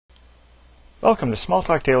Welcome to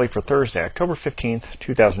Smalltalk Daily for Thursday, October 15th,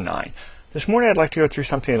 2009. This morning I'd like to go through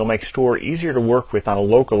something that'll make Store easier to work with on a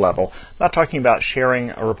local level. I'm not talking about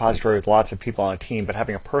sharing a repository with lots of people on a team, but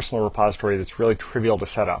having a personal repository that's really trivial to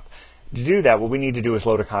set up. To do that, what we need to do is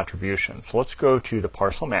load a contribution. So let's go to the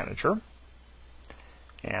Parcel Manager,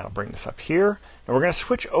 and I'll bring this up here. And we're going to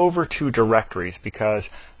switch over to directories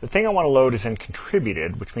because the thing I want to load is in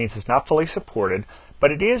contributed, which means it's not fully supported,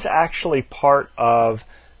 but it is actually part of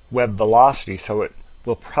Web Velocity, so it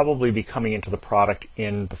will probably be coming into the product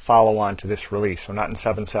in the follow-on to this release. So not in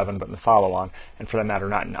 7.7, but in the follow-on, and for that matter,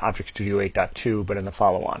 not in Object Studio 8.2, but in the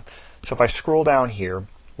follow-on. So if I scroll down here,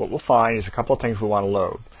 what we'll find is a couple of things we want to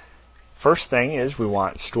load. First thing is we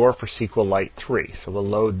want Store for SQLite 3, so we'll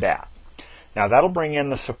load that. Now that'll bring in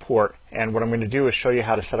the support, and what I'm going to do is show you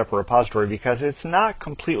how to set up a repository because it's not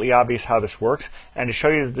completely obvious how this works, and to show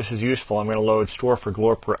you that this is useful, I'm going to load Store for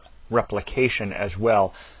global replication as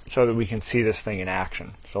well so that we can see this thing in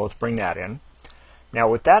action. So let's bring that in. Now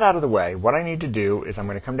with that out of the way, what I need to do is I'm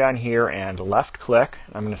going to come down here and left click,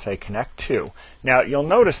 and I'm going to say connect to. Now you'll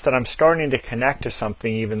notice that I'm starting to connect to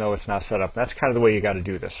something even though it's not set up. That's kind of the way you got to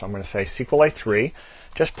do this. So I'm going to say SQLite 3.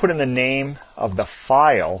 Just put in the name of the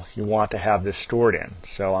file you want to have this stored in.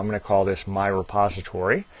 So I'm going to call this my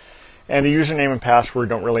repository. And the username and password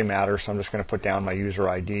don't really matter, so I'm just going to put down my user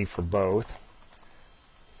ID for both.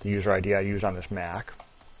 The user ID I use on this Mac.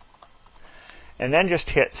 And then just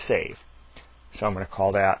hit save. So I'm going to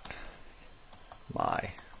call that my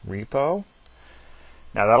repo.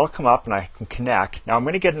 Now that'll come up and I can connect. Now I'm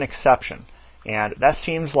going to get an exception. And that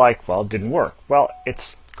seems like, well, it didn't work. Well,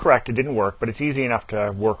 it's correct, it didn't work, but it's easy enough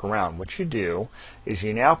to work around. What you do is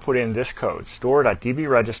you now put in this code,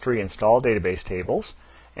 store.dbregistry install database tables.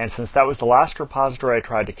 And since that was the last repository I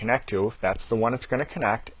tried to connect to, that's the one it's going to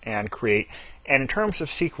connect and create. And in terms of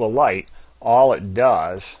SQLite, all it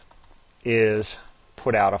does is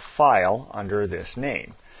put out a file under this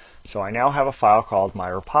name. So I now have a file called my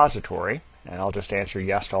repository, and I'll just answer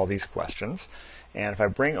yes to all these questions. And if I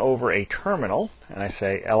bring over a terminal and I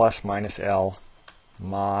say ls-l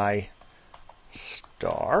my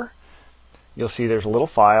star, you'll see there's a little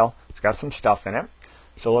file. It's got some stuff in it.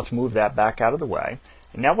 So let's move that back out of the way.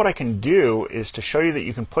 And now what I can do is to show you that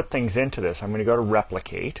you can put things into this. I'm going to go to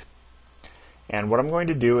replicate. And what I'm going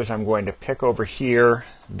to do is I'm going to pick over here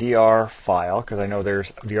VR file, because I know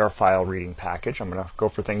there's a VR file reading package. I'm going to go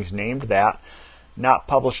for things named that, not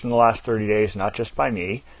published in the last 30 days, not just by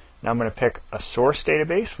me. Now I'm going to pick a source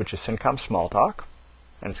database, which is Syncom Smalltalk,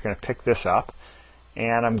 and it's going to pick this up.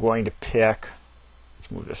 And I'm going to pick,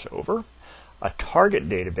 let's move this over, a target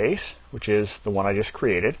database, which is the one I just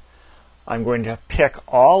created. I'm going to pick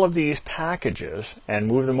all of these packages and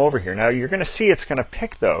move them over here. Now you're going to see it's going to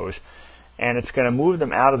pick those, and it's going to move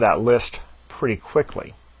them out of that list pretty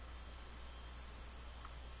quickly.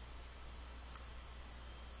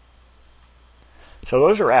 So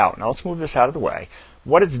those are out. Now let's move this out of the way.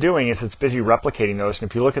 What it's doing is it's busy replicating those, and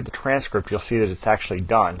if you look at the transcript, you'll see that it's actually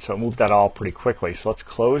done. So it moved that all pretty quickly. So let's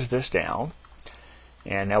close this down,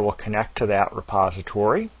 and now we'll connect to that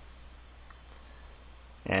repository.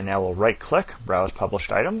 And now we'll right-click, Browse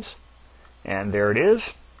Published Items, and there it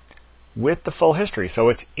is with the full history. So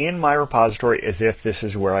it's in my repository as if this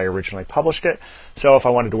is where I originally published it. So if I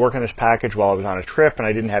wanted to work on this package while I was on a trip and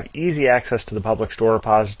I didn't have easy access to the public store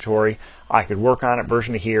repository, I could work on it,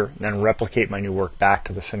 version it here, and then replicate my new work back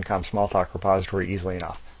to the Syncom Smalltalk repository easily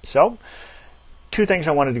enough. So, two things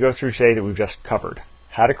I wanted to go through today that we've just covered.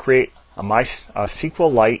 How to create a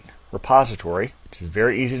SQLite repository, which is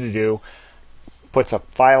very easy to do, puts a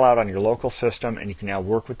file out on your local system, and you can now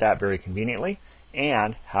work with that very conveniently,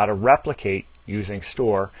 and how to replicate using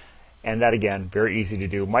Store, and that again, very easy to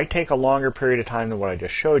do. Might take a longer period of time than what I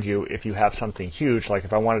just showed you if you have something huge, like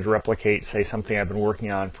if I wanted to replicate, say, something I've been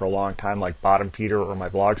working on for a long time, like Bottom Feeder or my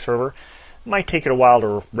blog server. It might take it a while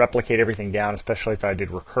to replicate everything down, especially if I did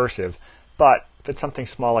recursive, but if it's something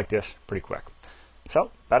small like this, pretty quick.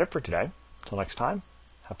 So, that's it for today. Until next time,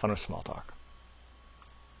 have fun with Smalltalk.